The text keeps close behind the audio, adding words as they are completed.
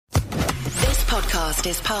podcast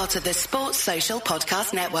is part of the Sports Social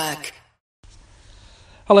Podcast Network.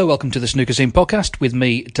 Hello, welcome to the Snooker Scene podcast with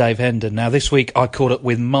me, Dave Hendon. Now, this week I caught up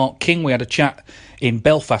with Mark King. We had a chat in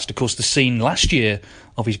Belfast, of course, the scene last year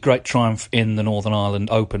of his great triumph in the Northern Ireland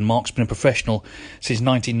Open. Mark's been a professional since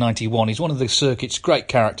 1991. He's one of the circuit's great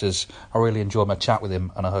characters. I really enjoyed my chat with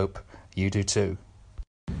him, and I hope you do too.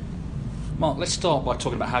 Mark, let's start by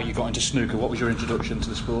talking about how you got into snooker. What was your introduction to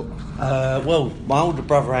the sport? Well, my older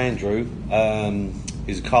brother Andrew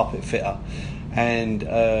is a carpet fitter, and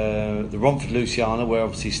the Romford Luciana, where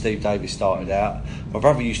obviously Steve Davis started out, my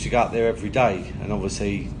brother used to go up there every day, and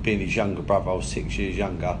obviously being his younger brother, I was 6 years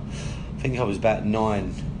younger. I think I was about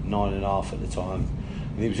nine and a half at the time,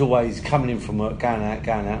 and he was always coming in from work, going out,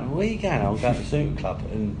 and where are you going? I'm going to the snooker club,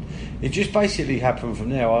 and it just basically happened from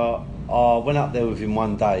there. I went up there with him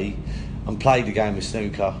one day and played a game of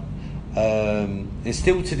snooker, and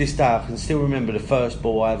still to this day I can still remember the first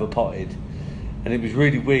ball I ever potted, and it was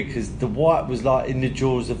really weird because the white was like in the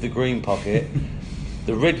jaws of the green pocket,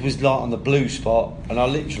 the red was like on the blue spot, and I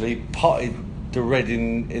literally potted the red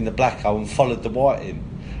in the black hole and followed the white in.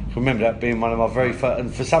 I remember that being one of my very first,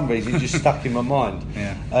 and for some reason it just stuck in my mind.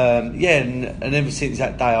 And ever since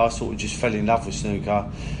that day I sort of just fell in love with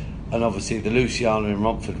snooker, and obviously the Luciana in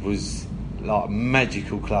Romford was like a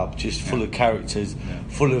magical club, just full of characters,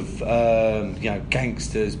 full of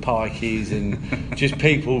gangsters, pikeys, and just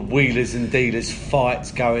people, wheelers and dealers,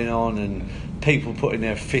 fights going on, and people putting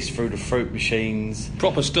their fists through the fruit machines.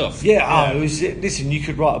 Proper stuff. It was. Listen, you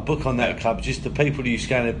could write a book on that club, just the people who used to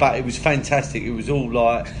go in there. But it was fantastic. It was all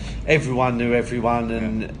like everyone knew everyone,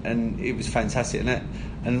 and it was fantastic.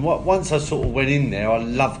 And once I sort of went in there, I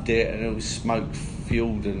loved it, and it was smoke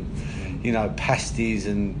fueled and pasties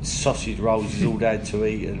and sausage rolls is all they had to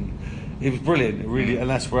eat, and it was brilliant, really. And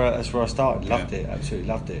that's where I started. Loved it, absolutely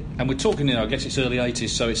loved it. And we're talking, I guess it's early 80s,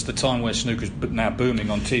 so it's the time where snooker's now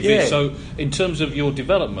booming on TV. So in terms of your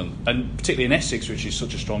development, and particularly in Essex, which is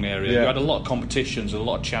such a strong area, you had a lot of competitions and a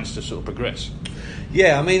lot of chance to sort of progress.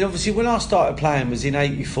 Yeah, I mean, obviously when I started playing was in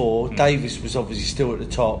 '84. Davis was obviously still at the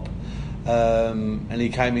top, and he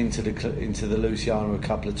came into the Luciana a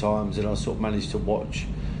couple of times, and I sort of managed to watch.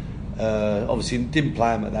 Obviously didn't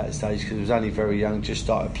play him at that stage because I was only very young, just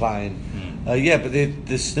started playing. But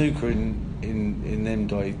the snooker in them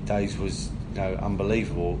days was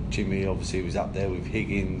unbelievable. Jimmy obviously was up there with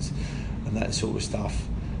Higgins and that sort of stuff.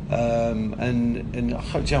 And I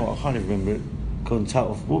can't even remember.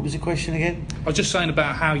 What was the question again? I was just saying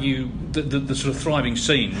about how the sort of thriving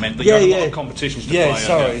scene meant that you had a lot of competitions to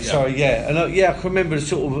play. Sorry. And I can remember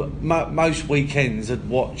sort of most weekends I'd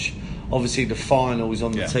watch obviously the finals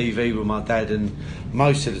on the TV with my dad, and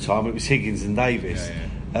most of the time it was Higgins and Davis.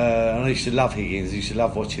 And I used to love Higgins. I used to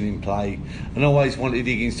love watching him play, and I always wanted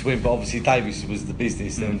Higgins to win, but obviously Davis was the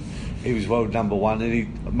business, and he was world number one,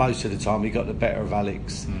 and most of the time he got the better of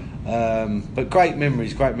Alex. But great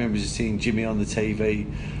memories of seeing Jimmy on the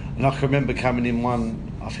TV. And I can remember coming in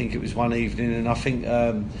I think it was one evening, and I think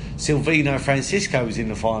Silvino Francisco was in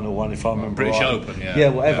the final one, if I remember British right. Open,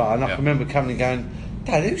 whatever. And I can remember coming and going,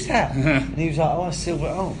 Dad, who's that? And he was like, oh, Silver.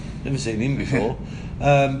 Oh, never seen him before.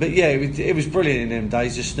 But it was brilliant in them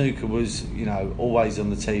days. The snooker was, always on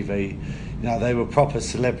the TV. They were proper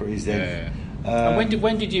celebrities then. And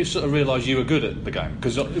when did you sort of realise you were good at the game?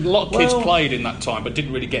 Because a lot of kids played in that time, but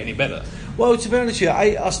didn't really get any better. Well, to be honest with you,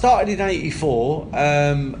 I started in '84,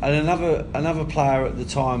 and another player at the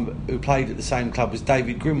time who played at the same club was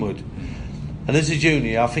David Grimwood. And as a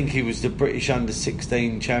junior, I think he was the British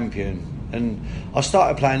under-16 champion. And I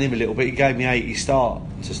started playing him a little bit. He gave me 80 start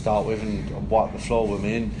to start with and wiped the floor with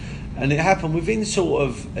me. And it happened within sort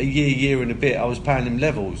of a year and a bit, I was playing him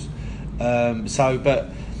levels. But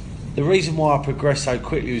the reason why I progressed so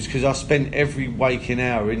quickly was because I spent every waking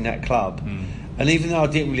hour in that club. And even though I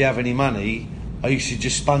didn't really have any money, I used to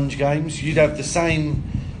just sponge games. You'd have the same,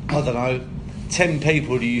 10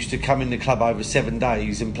 people who used to come in the club over 7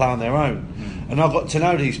 days and play on their own. And I got to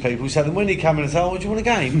know these people, so then when they come in and say, oh, do you want a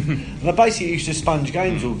game? And I basically used to sponge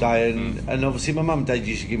games all day, and obviously my mum and dad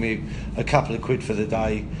used to give me a couple of quid for the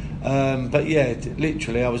day. But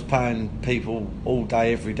literally I was paying people all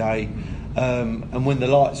day, every day. And when the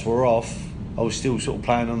lights were off, I was still sort of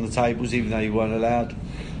playing on the tables, even though you weren't allowed.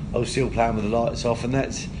 I was still playing with the lights off, and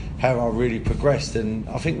that's how I really progressed. And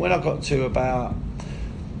I think when I got to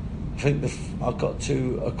I got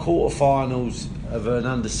to a quarter-finals of an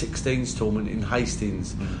under-16s tournament in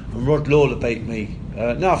Hastings, and Rod Lawler beat me.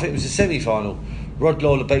 I think it was a semi-final. Rod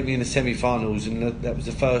Lawler beat me in the semi-finals, and that was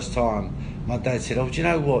the first time my dad said, oh, do you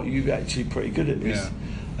know what, you're actually pretty good at this.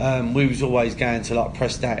 We was always going to like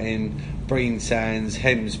Prestatyn, Breen Sands,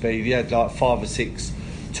 Hemsby. He had like 5 or 6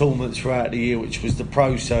 tournaments throughout the year, which was the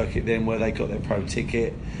pro circuit then, where they got their pro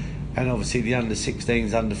ticket, and obviously the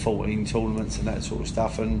under-16s, under-14 tournaments and that sort of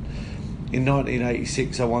stuff. And in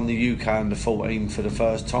 1986 I won the UK under-14 for the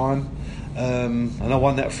first time, and I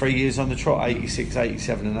won that 3 years on the trot, 86,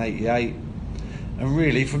 87 and 88. And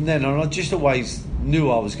really from then on I just always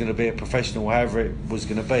knew I was going to be a professional, however it was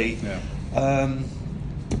going to be.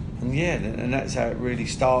 And that's how it really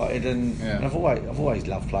started. And I've always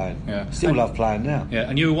loved playing. Still love playing now.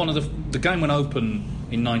 And you were one of the game went open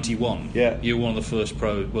in '91. You were one of the first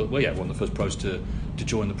pros. One of the first pros to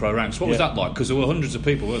join the pro ranks. What was that like? Because there were hundreds of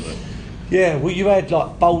people, weren't there? Yeah. Well, you had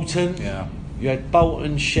like Bolton. You had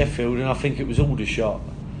Bolton, Sheffield, and I think it was Aldershot.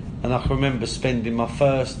 And I can remember spending my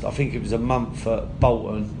first, I think it was a month at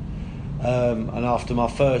Bolton. And after my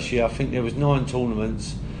first year, I think there was 9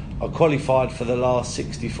 tournaments. I qualified for the last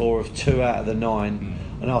 64 of 2 out of the 9,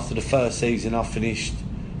 and after the first season I finished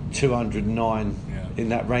 209 in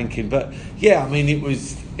that ranking. But I mean it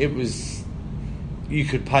was you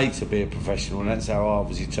could pay to be a professional, and that's how I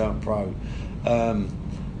obviously turned pro.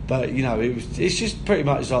 But it's just pretty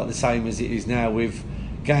much like the same as it is now, with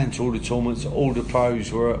going to all the tournaments. All the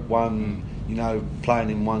pros were at one,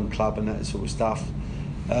 playing in one club and that sort of stuff.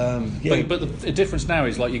 But the difference now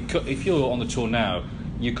is like if you're on the tour now,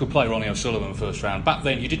 you could play Ronnie O'Sullivan first round. Back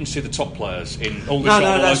then, you didn't see the top players in all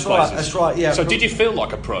those places. That's right. Yeah. So, did you feel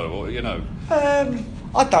like a pro, or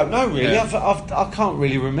I don't know really. I can't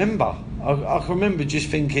really remember. I can remember just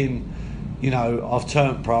thinking, I've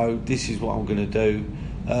turned pro. This is what I'm going to do.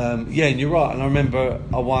 And you're right. And I remember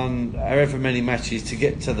I won however many matches to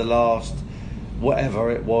get to the last,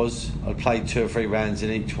 whatever it was. I played 2 or 3 rounds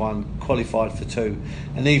in each one, qualified for 2,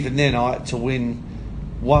 and even then I had to win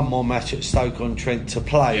one more match at Stoke-on-Trent to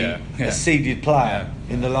play a seeded player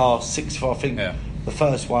in the last 6. I think the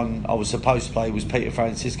first one I was supposed to play was Peter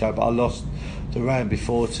Francisco, but I lost the round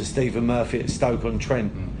before to Stephen Murphy at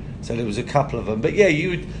Stoke-on-Trent. So there was a couple of them. But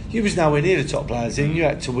you was nowhere near the top players, and you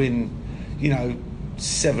had to win,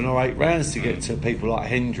 7 or 8 rounds to get to people like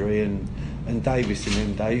Hendry and Davis in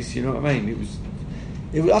them days. You know what I mean?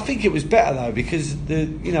 I think it was better though, because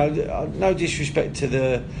no disrespect to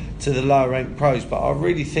the lower ranked pros, but I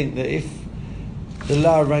really think that if the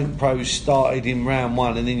lower ranked pros started in round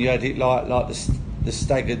 1 and then you had it like the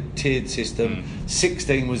staggered tiered system,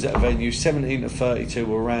 16 was at a venue, 17 to 32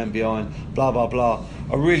 were round behind, blah blah blah.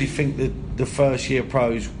 I really think that the first year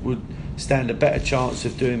pros would stand a better chance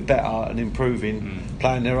of doing better and improving,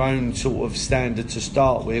 playing their own sort of standard to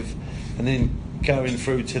start with, and then going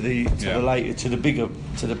through to the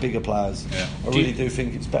bigger players. I really do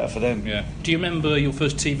think it's better for them. Do you remember your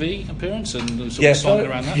first TV appearance and the sort of song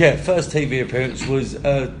around that? First TV appearance was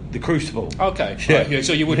The Crucible. Okay. Right,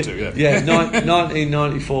 so you would do,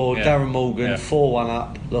 1994, Darren Morgan, 4-1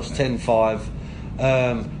 up, lost 10-5.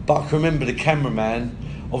 But I can remember the cameraman.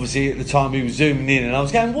 Obviously, at the time he was zooming in, and I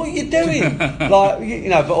was going, "What are you doing?" But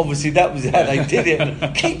obviously that was how they did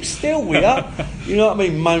it. Keep still, will ya? You know what I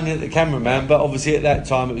mean? Moaning at the cameraman. But obviously at that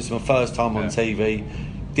time it was my first time on TV.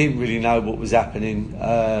 Didn't really know what was happening.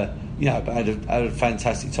 But I had a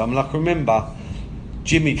fantastic time. And I can remember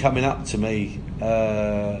Jimmy coming up to me,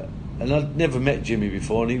 and I'd never met Jimmy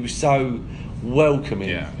before, and he was so welcoming.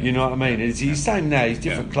 You know what I mean? He's the same now. He's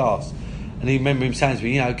different class. And he remember him saying to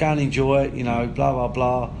me, go and enjoy it, blah, blah,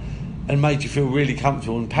 blah, and made you feel really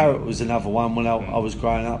comfortable. And Parrott was another one when I was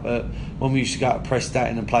growing up. When we used to go to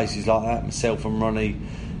Prestatyn and places like that, myself and Ronnie,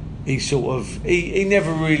 he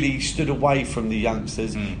never really stood away from the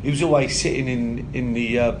youngsters. He was always sitting in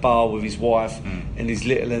the bar with his wife and his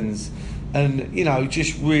little uns, and,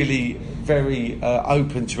 just really very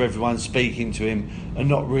open to everyone, speaking to him, and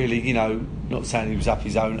not really, not saying he was up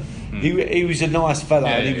his own. He was a nice fella,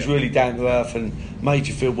 and he was really down to earth and made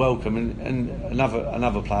you feel welcome. And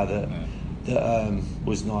another player that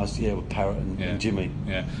was nice, with Parrott and Jimmy.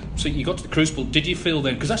 So you got to the Crucible. Did you feel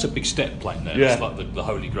then, because that's a big step playing there, it's like the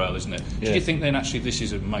Holy Grail, isn't it? Did you think then actually this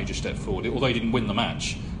is a major step forward? Although you didn't win the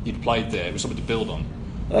match, you'd played there, it was something to build on.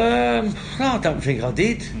 No, I don't think I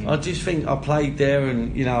did. I just think I played there,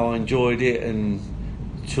 and I enjoyed it, and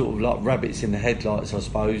sort of like rabbits in the headlights, I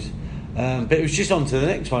suppose. But it was just on to the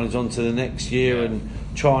next one. It was on to the next year and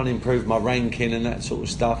try and improve my ranking and that sort of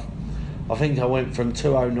stuff. I think I went from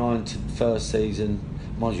 209 to the first season,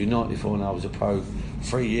 mind you, 94, and I was a pro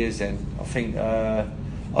 3 years then. I think I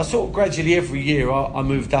sort of gradually every year I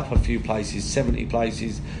moved up a few places, 70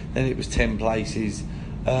 places, then it was 10 places.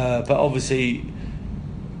 But obviously,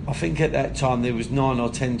 I think at that time there was 9 or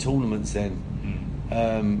 10 tournaments then.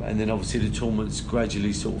 And then obviously the tournaments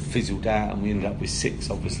gradually sort of fizzled out, and we ended up with 6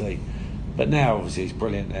 obviously. But now obviously it's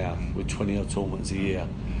brilliant now with 20 odd tournaments a year.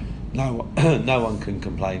 no one can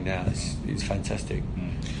complain now. It's fantastic.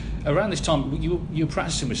 Around this time, you were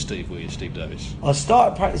practicing with Steve, were you, Steve Davis? I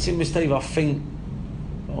started practicing with Steve, I think,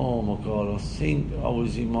 oh my God, I think I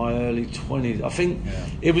was in my early 20s. I think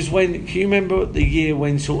it was when, can you remember the year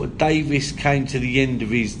when sort of Davis came to the end of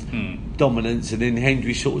his dominance and then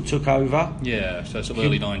Hendry sort of took over? Yeah, so sort of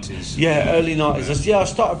early 90s. Yeah, early 90s. I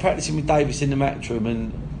started practicing with Davis in the match room,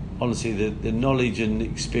 and honestly, the knowledge and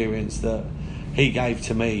experience that he gave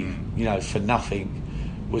to me, you know, for nothing,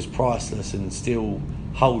 was priceless, and still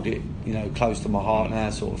hold it, you know, close to my heart now,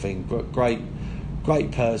 sort of thing.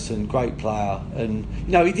 Great person, great player, and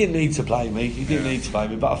you know, he didn't need to play me.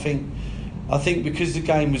 But I think because the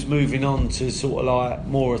game was moving on to sort of like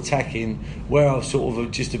more attacking, where I was sort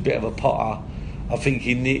of just a bit of a potter, I think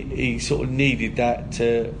he sort of needed that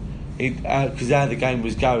to, because how the game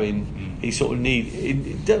was going, he sort of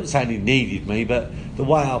it doesn't say he needed me, but the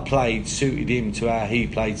way I played suited him to how he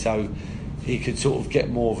played, so he could sort of get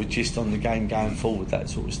more of a gist on the game going forward, that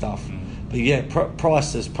sort of stuff. But yeah,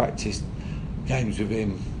 Price practiced games with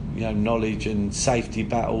him, you know, knowledge and safety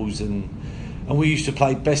battles, and we used to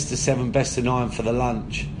play best of 7, best of 9 for the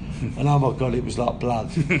lunch, and oh my God, it was like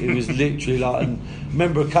blood. It was literally like, and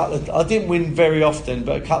remember I didn't win very often,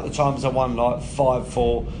 but a couple of times I won like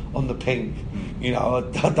 5-4 on the pink. You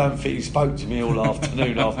know, I don't think he spoke to me all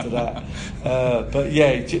afternoon after that. But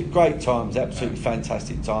yeah, great times, absolutely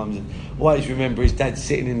fantastic times. And always remember his dad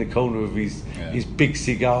sitting in the corner with his big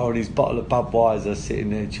cigar and his bottle of Budweiser, sitting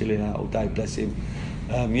there chilling out all day, bless him.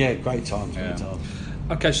 Yeah, great times, great times.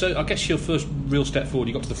 Okay, so I guess your first real step forward,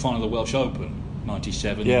 you got to the final of the Welsh Open,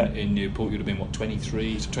 97 in Newport. You'd have been, what,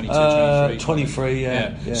 23, 22, 23? 23,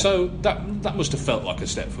 yeah. So that must have felt like a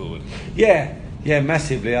step forward. Yeah,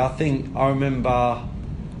 massively. I think I remember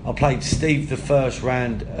I played Steve the first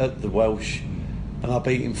round at the Welsh, and I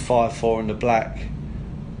beat him 5-4 in the black,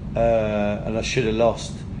 and I should have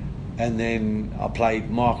lost. And then I played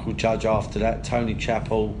Michael Judge after that, Tony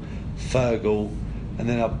Chappell, Fergal, and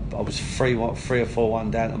then I was 3 or 4-1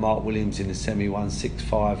 down to Mark Williams in the semi, won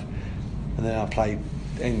 6-5, and then I played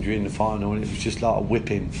Hendry in the final, and it was just like a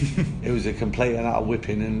whipping. It was a complete and utter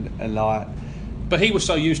whipping, and like. But he was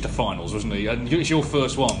so used to finals, wasn't he? And it's your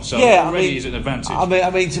first one, so already is an advantage. I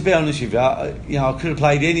mean, to be honest with you, I could have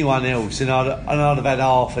played anyone else, and I'd have had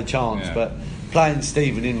half a chance. Yeah. But playing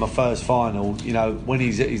Stephen in my first final, you know, when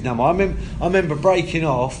he's at his number, I remember breaking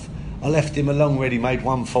off. I left him a long ready, made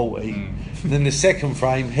 140. And then the second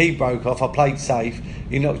frame, he broke off. I played safe.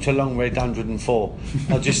 He knocked a long red 104.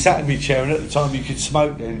 I just sat in my chair, and at the time you could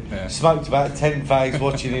smoke then. Yeah. Smoked about 10 fags,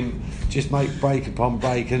 watching him just make break upon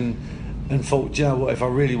break, and thought, do you know what, if I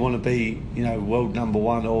really want to be, you know, world number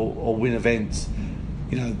one or win events,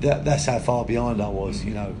 you know, that's how far behind I was.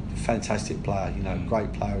 You know, fantastic player, you know,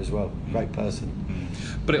 great player as well, great person.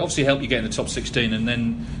 But it obviously helped you get in the top 16, and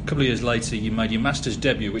then a couple of years later you made your Masters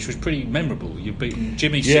debut, which was pretty memorable. You beat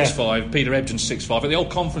Jimmy 6-5, Peter Ebdon 6-5 at the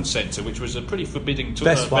old Conference Centre, which was a pretty forbidding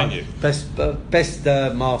venue. Best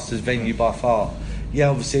Masters venue by far. Yeah,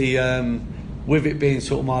 obviously, with it being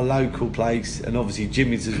sort of my local place, and obviously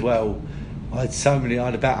Jimmy's as well, I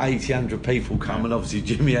had about 100 people come, and obviously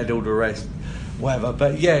Jimmy had all the rest, whatever.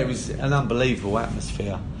 But yeah, it was an unbelievable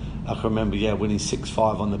atmosphere. I can remember, winning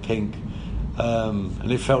 6-5 on the pink,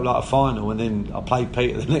 and it felt like a final. And then I played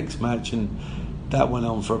Peter the next match, and that went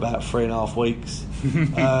on for about 3.5 weeks.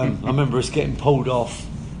 I remember us getting pulled off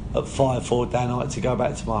at 5-4 that night to go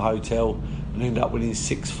back to my hotel, and ended up winning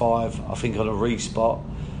 6-5, I think, on a respot.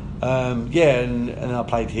 And I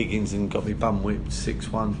played Higgins and got me bum whipped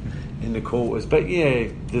 6-1 in the quarters. But yeah,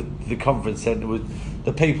 the Conference Centre was,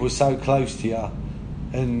 the people were so close to you,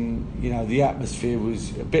 and you know, the atmosphere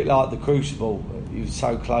was a bit like the Crucible. It was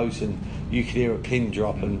so close, and you could hear a pin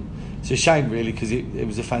drop, and it's a shame really, because it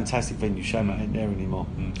was a fantastic venue. Shame it ain't there anymore.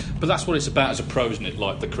 But that's what it's about as a pro, isn't it?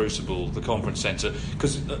 Like the Crucible, the Conference Centre,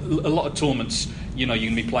 because a lot of tournaments, you know, you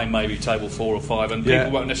can be playing maybe table 4 or 5, and people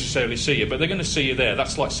won't necessarily see you, but they're going to see you there.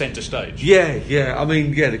 That's like centre stage. Yeah. I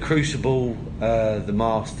mean, the Crucible, the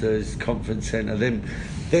Masters, Conference Centre, them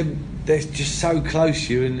they're just so close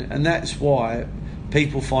to you, and that's why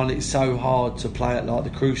people find it so hard to play it like the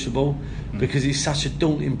Crucible, because it's such a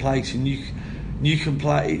daunting place, and you can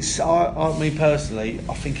play. Me personally,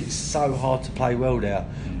 I think it's so hard to play well there,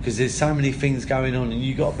 because there's so many things going on, and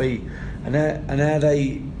you got to be. And how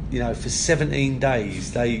they, you know, for 17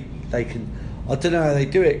 days they can. I don't know how they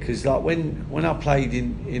do it, because like when I played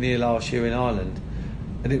in here last year in Ireland,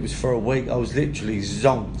 and it was for a week, I was literally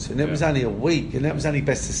zonked, and it was only a week, and that was only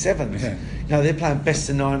best of 7s. Yeah. You know, they're playing best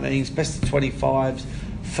of 19s, best of 25s,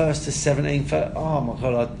 first to 17. Oh my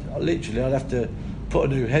God, I'd have to put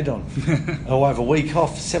a new head on. I'll have a week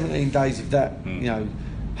off, 17 days of that,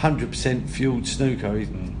 100% fueled snooker.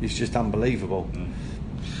 It's just unbelievable.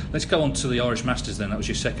 Let's go on to the Irish Masters then. That was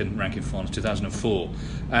your second ranking final, 2004.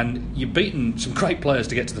 And you've beaten some great players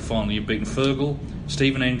to get to the final. You've beaten Fergal,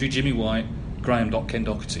 Stephen Hendry, Jimmy White, Graham Dott, Ken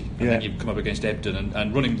Doherty. And then you've come up against Ebden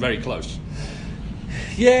and running very close.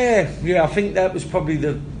 Yeah, I think that was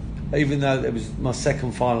probably even though it was my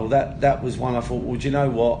second final, that was one I thought, well, do you know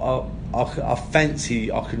what? I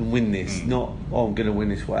fancy I can win this. Not, I'm going to win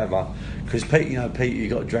this, whatever. Because Peter, you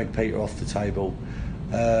got to drag Peter off the table.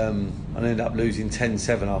 And ended up losing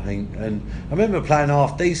 10-7, I think. And I remember playing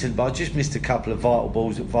half decent, but I just missed a couple of vital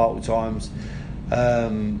balls at vital times.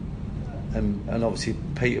 And obviously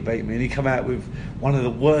Peter beat me, and he come out with one of the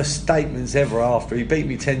worst statements ever after. He beat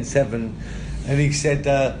me 10-7, and he said,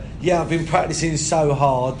 I've been practising so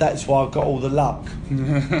hard, that's why I've got all the luck.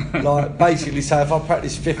 Like, basically say, if I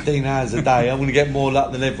practice 15 hours a day, I'm going to get more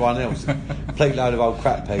luck than everyone else. Complete load of old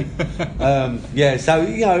crap, Pete. So,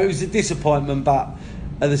 it was a disappointment, but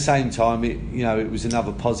at the same time, it was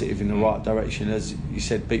another positive in the right direction. As you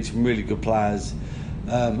said, beat some really good players.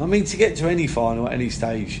 To get to any final at any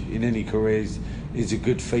stage in any career is a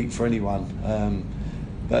good feat for anyone.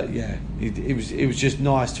 It was just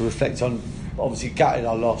nice to reflect on. Obviously, gutted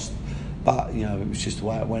I lost, but it was just the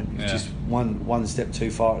way it went. It was just one step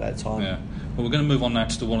too far at that time. Yeah. Well, we're going to move on now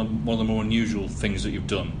to one of the more unusual things that you've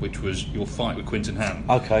done, which was your fight with Quinton Hann.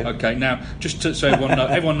 Okay. Now, just so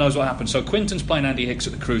everyone knows what happened. So Quinton's playing Andy Hicks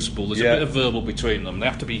at the Crucible. There's a bit of verbal between them. They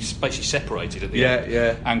have to be basically separated at the end.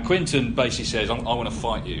 Yeah. And Quinton basically says, "I want to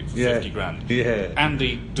fight you for 50 grand." Yeah.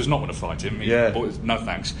 Andy does not want to fight him. No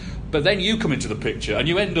thanks. But then you come into the picture and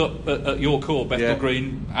you end up at your court, Bethnal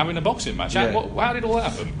Green, having a boxing match. Yeah. How did all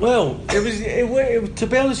that happen? Well, to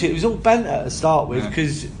be honest with you, it was all banter to start with,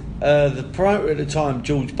 because the promoter at the time,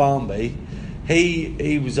 George Barnby,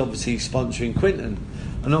 he was obviously sponsoring Quinton,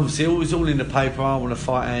 and obviously it was all in the paper. I want to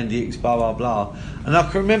fight Andy Hicks, blah blah blah. And I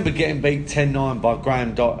can remember getting beat 10-9 by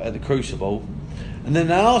Graham Dott at the Crucible. And then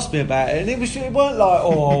they asked me about it, and it weren't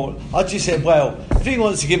like, I just said, well, if he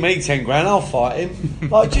wants to give me 10 grand, I'll fight him.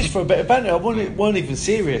 Like, just for a bit of banter. I weren't even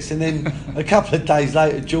serious. And then a couple of days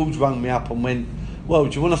later, George rang me up and went, well,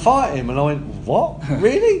 do you want to fight him? And I went, what?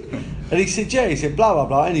 Really? And he said, yeah. He said, blah, blah,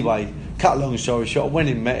 blah. Anyway, cut a long story short, I went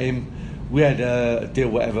in, met him. We had a deal,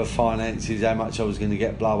 whatever, finances, how much I was going to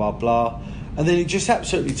get, blah, blah, blah. And then it just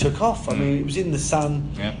absolutely took off. I mean, it was in the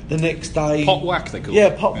Sun the next day. Pot whack, they call it.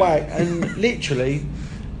 Yeah, pot whack. And literally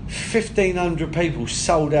 1,500 people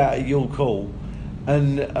sold out at York Hall.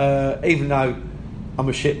 And even though I'm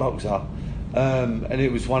a shit boxer, and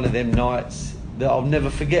it was one of them nights that I'll never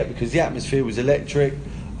forget, because the atmosphere was electric.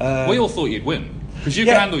 We all thought you'd win, because you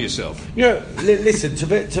can handle yourself. Listen,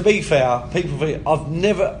 to be fair, people think I've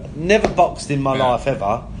never boxed in my life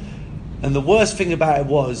ever. And the worst thing about it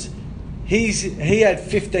was, he had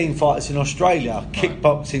 15 fights in Australia,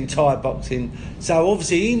 kickboxing, Thai boxing. So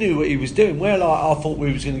obviously he knew what he was doing. Where I thought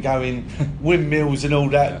we was going to go in windmills and all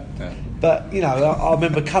that. Yeah. But I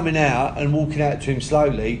remember coming out and walking out to him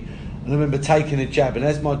slowly, and I remember taking a jab. And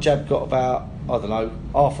as my jab got about, I don't know,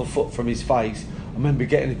 half a foot from his face, I remember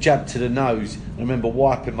getting a jab to the nose. And I remember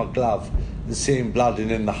wiping my glove and seeing blood, and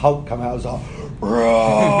then the Hulk come out. I was like,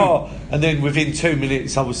 raw! And then within 2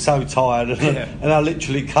 minutes I was so tired, and I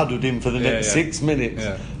literally cuddled him for the next 6 minutes.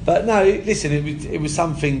 But no, listen, it was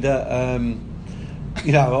something that I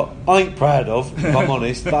ain't proud of, if I'm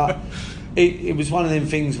honest, but it was one of them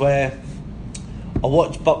things where I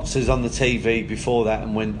watched boxers on the TV before that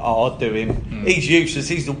and went, I'd do him. He's useless,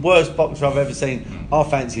 he's the worst boxer I've ever seen. I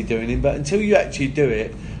fancy doing him. But until you actually do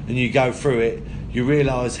it and you go through it, you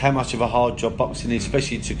realise how much of a hard job boxing is,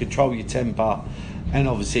 especially to control your temper and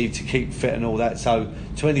obviously to keep fit and all that. So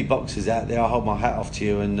to any boxers out there, I hold my hat off to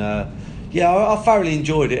you. And I thoroughly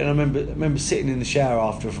enjoyed it. And I remember sitting in the shower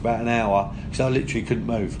after for about an hour, because I literally couldn't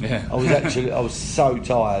move. I was so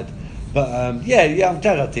tired. But I'm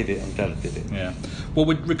glad I did it. Yeah. Well,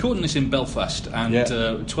 we're recording this in Belfast,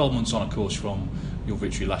 and 12 months on, of course, from your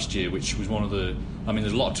victory last year, which was one of the... I mean,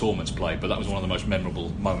 there's a lot of tournaments played, but that was one of the most memorable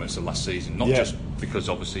moments of last season. Not just because,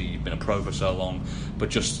 obviously, you've been a pro for so long, but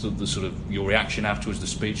just the sort of your reaction afterwards, the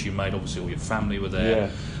speech you made. Obviously, all your family were there.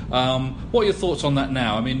 What are your thoughts on that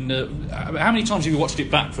now? I mean, how many times have you watched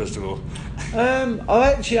it back, first of all?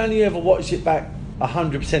 I've actually only ever watched it back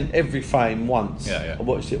 100% every frame once. I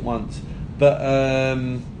watched it once. But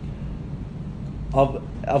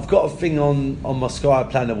I've got a thing on my Sky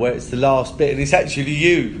Planner where it's the last bit, and it's actually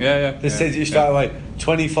you that says it straight away.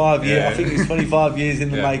 25 years, I think it's 25 years in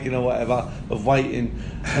the making or whatever of waiting,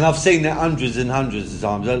 and I've seen that hundreds and hundreds of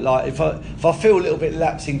times. Like if I feel a little bit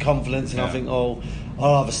lapse in confidence, and I think,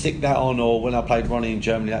 I'll either stick that on, or when I played Ronnie in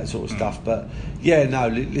Germany, that sort of stuff. But yeah, no,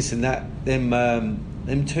 listen,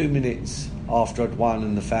 them 2 minutes after I'd won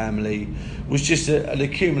and the family was just an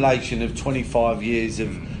accumulation of 25 years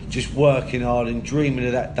of just working hard and dreaming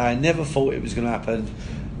of that day. I never thought it was going to happen,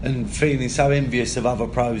 and feeling so envious of other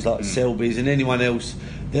pros like Selby's and anyone else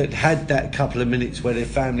that had that couple of minutes where their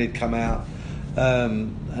family had come out,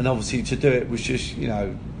 and obviously to do it was just, you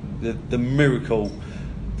know, the miracle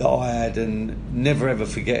that I had, and never ever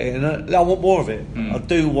forget it. And I want more of it. I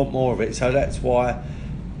do want more of it. So that's why,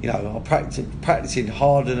 you know, I'm practicing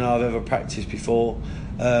harder than I've ever practiced before,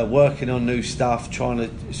 working on new stuff, trying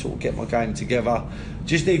to sort of get my game together.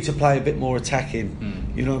 Just need to play a bit more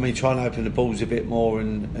attacking, you know what I mean, try and open the balls a bit more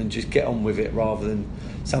and just get on with it, rather than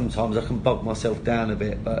sometimes I can bog myself down a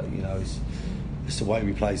bit, but, you know, it's the way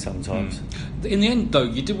we play sometimes. In the end, though,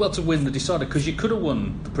 you did well to win the decider, because you could have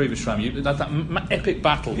won the previous frame. You had that epic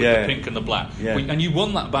battle with the pink and the black, and you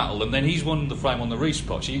won that battle, and then he's won the frame on the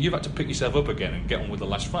respot. So you've had to pick yourself up again and get on with the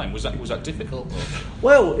last frame. Was that difficult?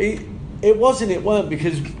 Well, it wasn't. It weren't,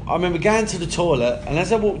 because I remember going to the toilet, and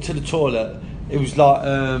as I walked to the toilet, it was like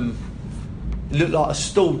it looked like a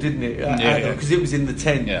stall, didn't it? Because it was in the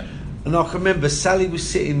tent. Yeah. And I can remember Sally was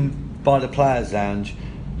sitting by the players' lounge,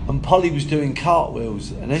 and Polly was doing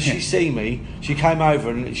cartwheels, and as she see me, she came over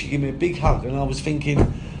and she gave me a big hug, and I was thinking,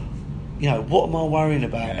 you know, what am I worrying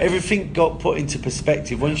about? Everything got put into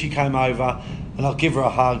perspective when she came over, and I'll give her a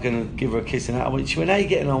hug and I'll give her a kiss, and that. She went, "How you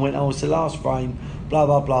getting on?" I went, "Oh, it's the last frame, blah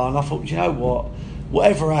blah blah." And I thought, you know what?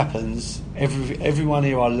 Whatever happens, everyone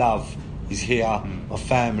here I love is here, my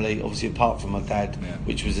family, obviously apart from my dad,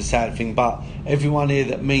 which was a sad thing, but everyone here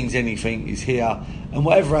that means anything is here, and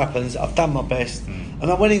whatever happens, I've done my best. And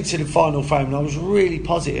I went into the final frame and I was really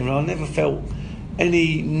positive, and I never felt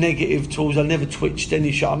any negative tools. I never twitched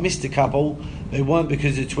any shot. I missed a couple. They weren't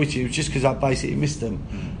because of twitching, it was just because I basically missed them.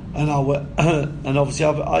 And and obviously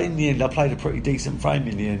in the end I played a pretty decent frame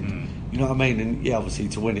in the end. You know what I mean? And yeah, obviously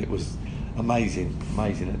to win it was amazing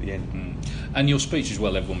at the end. And your speech as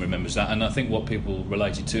well, everyone remembers that. And I think what people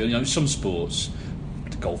related to, you know, some sports,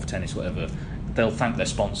 golf, tennis, whatever, they'll thank their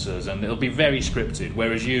sponsors and it'll be very scripted,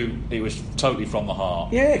 whereas it was totally from the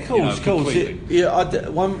heart. Yeah, of course.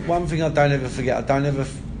 One thing I don't ever forget, I don't ever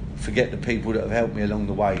forget the people that have helped me along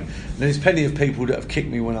the way. And there's plenty of people that have kicked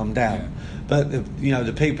me when I'm down, but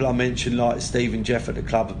the people I mentioned, like Steve and Jeff at the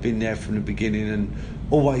club, have been there from the beginning and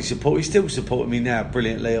always he's still supporting me now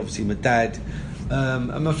brilliantly. Obviously my dad,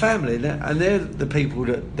 and my family, and they're the people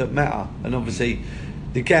that matter. And obviously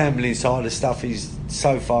the gambling side of stuff is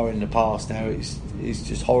so far in the past now, it's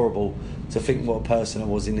just horrible to think what a person I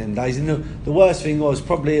was in them days. And the worst thing was,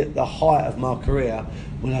 probably at the height of my career,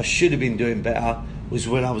 when I should have been doing better, was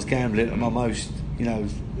when I was gambling at my most,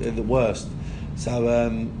 the worst. So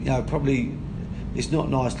probably it's not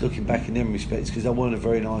nice looking back in them respects, because I wasn't a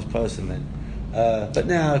very nice person then. But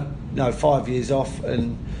now, 5 years off,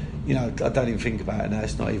 and I don't even think about it now.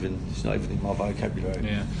 It's not even in my vocabulary.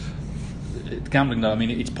 Yeah. Gambling, though, I mean,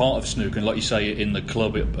 it's part of snooker, and like you say, in the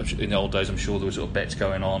club, in the old days, I'm sure there were sort of bets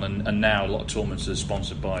going on, and now a lot of tournaments are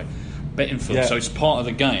sponsored by betting firms, so it's part of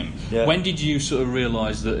the game. Yeah. When did you sort of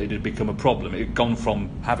realise that it had become a problem? It had gone from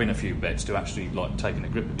having a few bets to actually taking a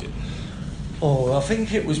grip of it. Oh, I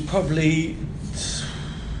think it was probably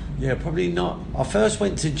not. I first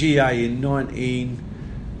went to GA in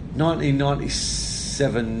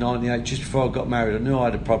 1997, 98, just before I got married. I knew I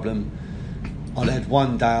had a problem. I'd had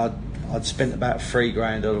one day, I'd spent about $3,000.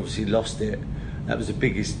 I'd obviously lost it. That was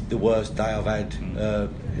the worst day I've had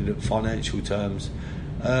in financial terms.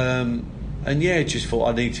 Just thought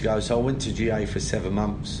I need to go. So I went to GA for 7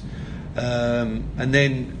 months. And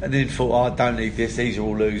then thought, I don't need this, these are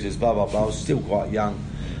all losers, blah blah blah. I was still quite young,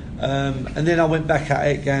 and then I went back at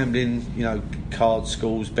it, gambling, card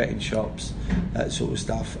schools, betting shops, that sort of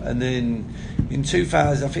stuff. And then in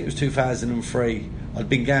 2000, I think it was 2003, I'd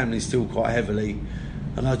been gambling still quite heavily,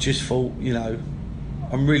 and I just thought,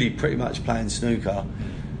 I'm really pretty much playing snooker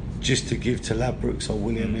just to give to Ladbrokes or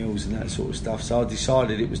William Hills and that sort of stuff. So I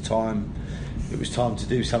decided it was time to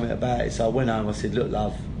do something about it. So I went home, I said, look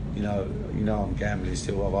love, I'm gambling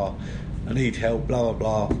still, I need help, blah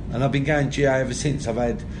blah blah. And I've been going GA ever since. I've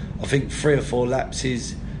had, I think, 3 or 4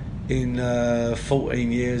 lapses in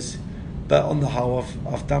 14 years, but on the whole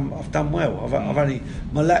I've done well. I've only,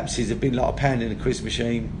 my lapses have been like £1 in a quiz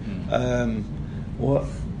machine.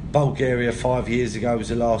 Bulgaria 5 years ago was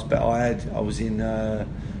the last bet I had. I was in a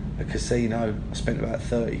casino, I spent about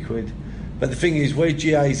 30 quid. But the thing is, where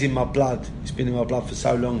GA is in my blood, it's been in my blood for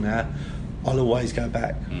so long now, I'll always go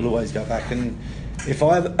back. And if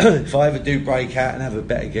I ever do break out and have a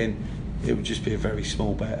bet again, it would just be a very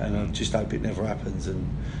small bet, and I just hope it never happens. And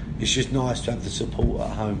it's just nice to have the support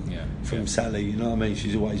at home from Sally. You know what I mean?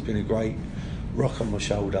 She's always been a great rock on my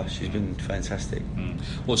shoulder. She's been fantastic.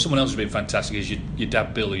 Well, someone else who's been fantastic is your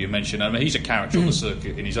dad Bill, who you mentioned. I mean, he's a character on the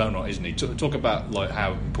circuit in his own right, isn't he? Talk about like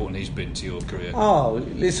how important he's been to your career. Oh,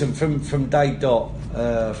 listen, from day dot,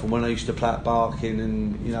 from when I used to play at Barking,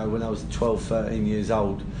 and you know, when I was 12, 13 years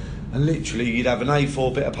old, and literally you'd have an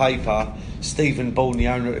A4 bit of paper. Stephen Baldwin, the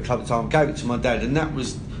owner at the club at the time, gave it to my dad, and that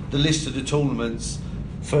was the list of the tournaments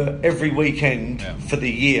for every weekend for the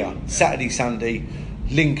year. Saturday, Sunday,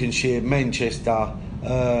 Lincolnshire, Manchester,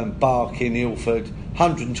 Barking, Ilford,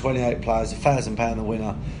 128 players, £1,000 a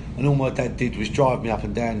winner, and all my dad did was drive me up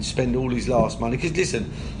and down and spend all his last money. Because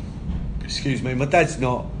listen, excuse me, my dad's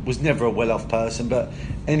was never a well-off person, but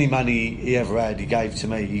any money he ever had, he gave to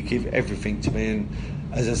me. He gave everything to me, and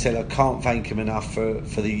as I said, I can't thank him enough for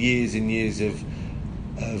the years and years of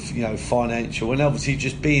you know, financial, and obviously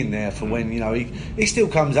just being there for when, you know, he still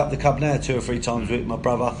comes up the club now 2 or 3 times with my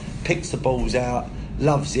brother, picks the balls out,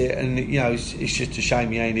 loves it, and you know, it's just a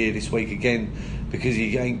shame he ain't here this week again because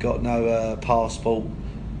he ain't got no passport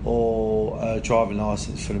or driving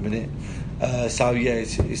licence for the minute. So yeah,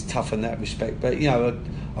 it's tough in that respect, but you know,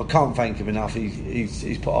 I can't thank him enough.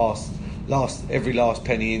 He's put every last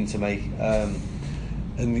penny into me.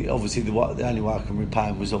 And obviously the only way I can repay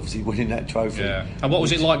him was obviously winning that trophy. Yeah. And what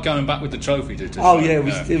was it like going back with the trophy? It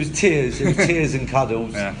was tears. It was tears and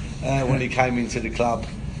cuddles when he came into the club.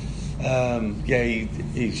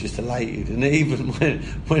 He's just elated. And even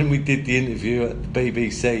when we did the interview at the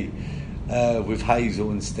BBC with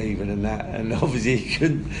Hazel and Stephen and that, and obviously he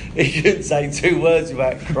couldn't say 2 words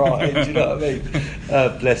without crying. Do you know what I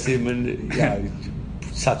mean? Bless him, and you know,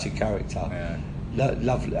 such a character. Yeah.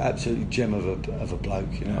 Lovely, absolutely gem of a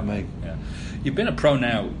bloke. You know what I mean? Yeah. You've been a pro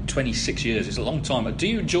now 26 years. It's a long time. Do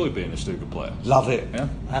you enjoy being a snooker player? Love it. Yeah,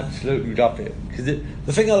 absolutely love it. Because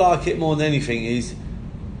the thing I like it more than anything is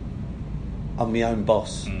I'm my own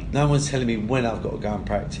boss. No one's telling me when I've got to go and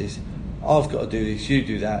practice. I've got to do this. You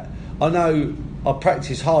do that. I know I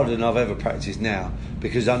practice harder than I've ever practiced now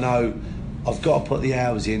because I know I've got to put the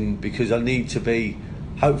hours in because I need to be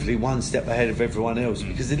hopefully one step ahead of everyone else.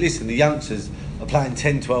 Because listen, the youngsters are playing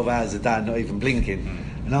 10, 12 hours a day, not even blinking,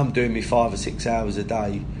 and I'm doing me 5 or 6 hours a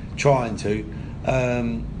day trying to,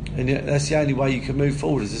 and that's the only way you can move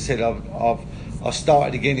forward. As I said, I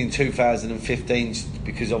started again in 2015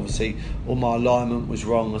 because obviously all my alignment was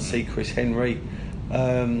wrong. I see Chris Henry,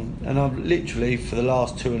 and I've literally for the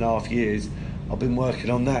last 2.5 years I've been working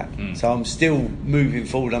on that. So I'm still moving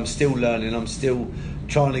forward, I'm still learning, I'm still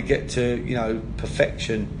trying to get to, you know,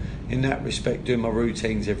 perfection in that respect, doing my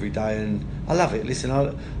routines every day, and I love it. Listen,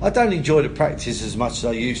 I don't enjoy the practice as much as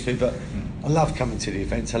I used to, but I love coming to the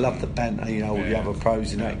events. I love the banter, you know, all the other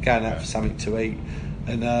pros, you know, going out for something to eat.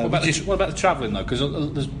 And what about the travelling though? Because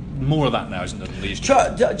there's more of that now, isn't there? Than these do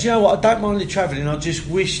you know what? I don't mind the travelling. I just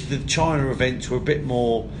wish the China events were a bit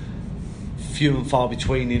more few and far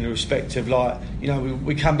between in the respect of, like, you know,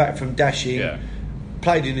 we come back from dashing,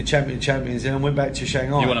 played in the Champions, and went back to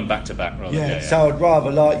Shanghai. You want them back to back, rather? Yeah. So I'd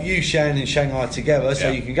rather like Yushan and Shanghai together, so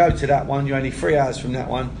you can go to that one. You're only 3 hours from that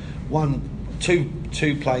one.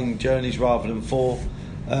 Two plane journeys rather than 4.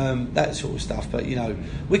 That sort of stuff. But you know,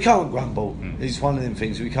 we can't grumble. It's one of them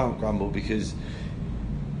things we can't grumble because,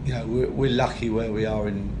 you know, we're lucky where we are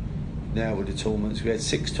in now with the tournaments. We had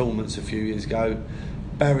 6 tournaments a few years ago.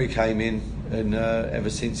 Barry came in, and ever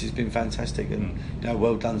since it's been fantastic. And you know,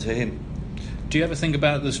 well done to him. Do you ever think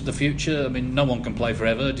about the future? I mean, no one can play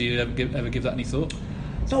forever. Do you ever give that any thought?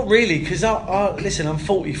 Not really, because listen, I'm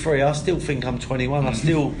 43. I still think I'm 21. I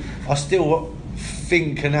still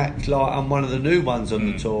think and act like I'm one of the new ones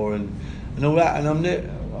on the tour and all that. And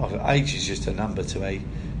age is just a number to me.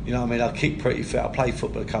 You know what I mean? I keep pretty fit. I play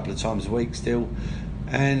football a couple of times a week still,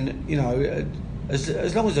 and you know,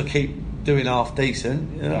 as long as I keep doing half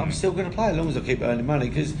decent, you know, I'm still going to play as long as I keep earning money,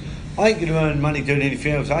 because I ain't going to earn money doing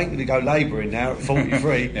anything else. I ain't going to go labouring now at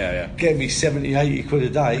 43, getting me 70, 80 quid a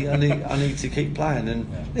day. I need to keep playing. And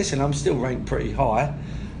listen, I'm still ranked pretty high.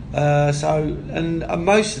 And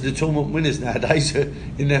most of the tournament winners nowadays are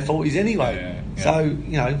in their 40s anyway. So,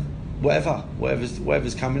 you know,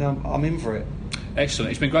 whatever's coming, I'm in for it.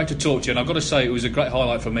 Excellent. It's been great to talk to you, and I've got to say it was a great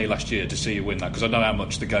highlight for me last year to see you win that, because I know how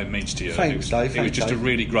much the game means to you. Thanks, Dave. It was just a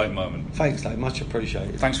really great moment. Thanks, Dave. Much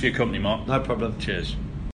appreciated. Thanks for your company, Mark. No problem. Cheers.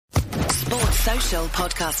 Sports Social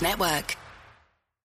Podcast Network.